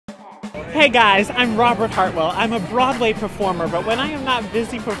Hey guys, I'm Robert Hartwell. I'm a Broadway performer, but when I am not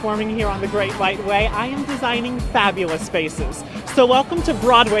busy performing here on the Great White Way, I am designing fabulous spaces. So welcome to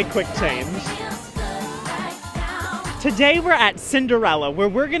Broadway Quick Change. Today we're at Cinderella, where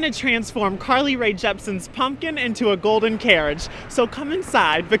we're going to transform Carly Rae Jepsen's pumpkin into a golden carriage. So come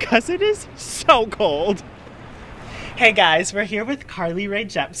inside because it is so cold. Hey guys, we're here with Carly Rae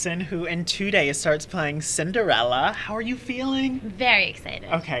Jepsen, who in 2 days starts playing Cinderella. How are you feeling? Very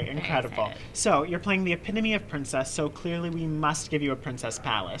excited. Okay, incredible. Excited. So you're playing the epitome of princess, so clearly we must give you a princess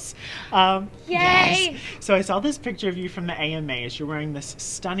palace. Yay! Yes. So I saw this picture of you from the AMAs. You're wearing this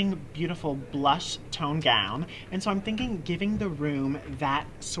stunning, beautiful blush tone gown, and so I'm thinking giving the room that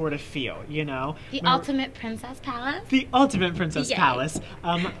sort of feel, you know? The ultimate princess palace? The ultimate princess Yay. palace.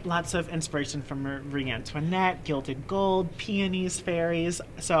 Lots of inspiration from Marie Antoinette, gilded gold, peonies, fairies.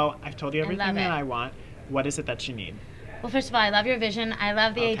 So I've told you everything that I want. What is it that you need? Well, first of all, I love your vision. I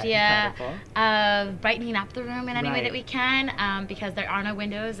love the idea of brightening up the room in any way that we can, because there are no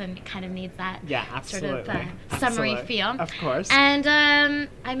windows and it kind of needs that sort of summery feel. Of course. And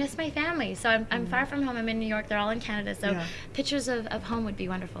I miss my family, so I'm far from home. I'm in New York. They're all in Canada, so pictures of home would be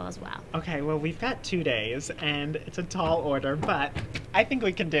wonderful as well. Okay, well, we've got 2 days, and it's a tall order, but I think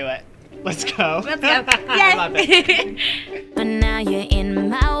we can do it. Let's go. Let's go. I love it. But now you're in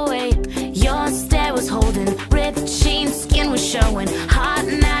my way. Your stare was holding, ripped jeans, skin was showing, hot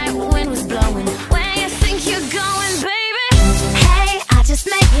night wind was blowing. Where you think you're going, baby? Hey, I just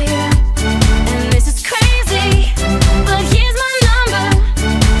met you, and this is crazy. But here's my number,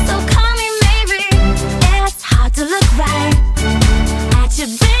 so call me maybe. It's hard to look right at you,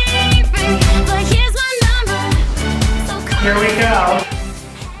 baby. But here's my number, so call me. Here we go.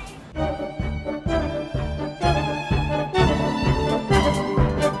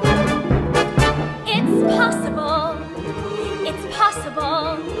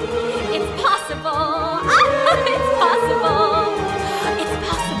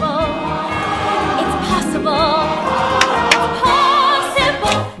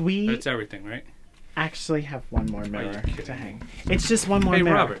 That's everything, right? Actually have one more mirror to hang. It's just one more mirror.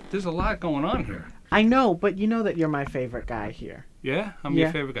 Hey, Robert, there's a lot going on here. I know, but you know that you're my favorite guy here. Yeah? I'm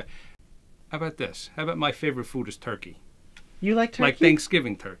your favorite guy. How about this? How about my favorite food is turkey? You like turkey? Like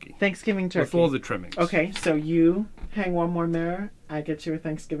Thanksgiving turkey. Thanksgiving turkey. With all the trimmings. Okay, so you hang one more mirror, I get you a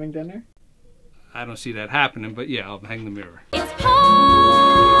Thanksgiving dinner? I don't see that happening, but yeah, I'll hang the mirror. It's possible.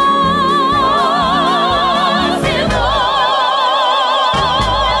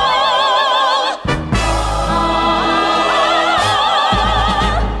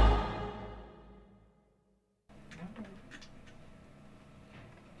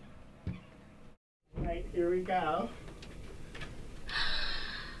 Right, here we go.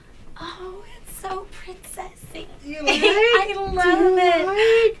 Oh, it's so princessy. You like? I love it.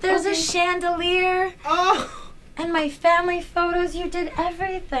 Like? There's a chandelier. Oh! And my family photos, you did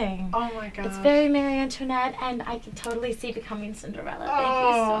everything. Oh my god. It's very Marie Antoinette, and I can totally see becoming Cinderella. Thank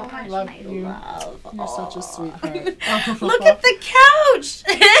you so much. I love you. You're such a sweetheart. Look at the couch.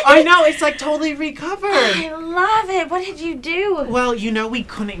 I know, it's like totally recovered. I love it. What did you do? Well, you know we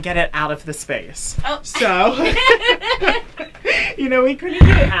couldn't get it out of the space. Oh. So, you know, we couldn't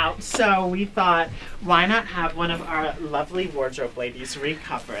get it out. So we thought, why not have one of our lovely wardrobe ladies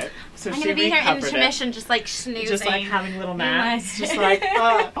recover it? So I'm she going to be here in recovered intermission just like snoozing. Just like having little naps. Just like,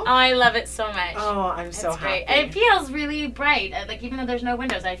 oh, I love it so much. Oh, I'm so happy. Great. It feels really bright. Like, even though there's no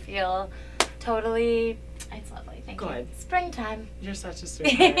windows, I feel totally, it's lovely. Thank you. Springtime. You're such a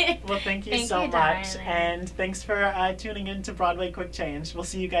sweetheart. Well, thank you so much. Darling. And thanks for tuning in to Broadway Quick Change. We'll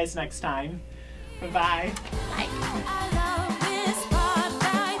see you guys next time. Bye-bye. Bye.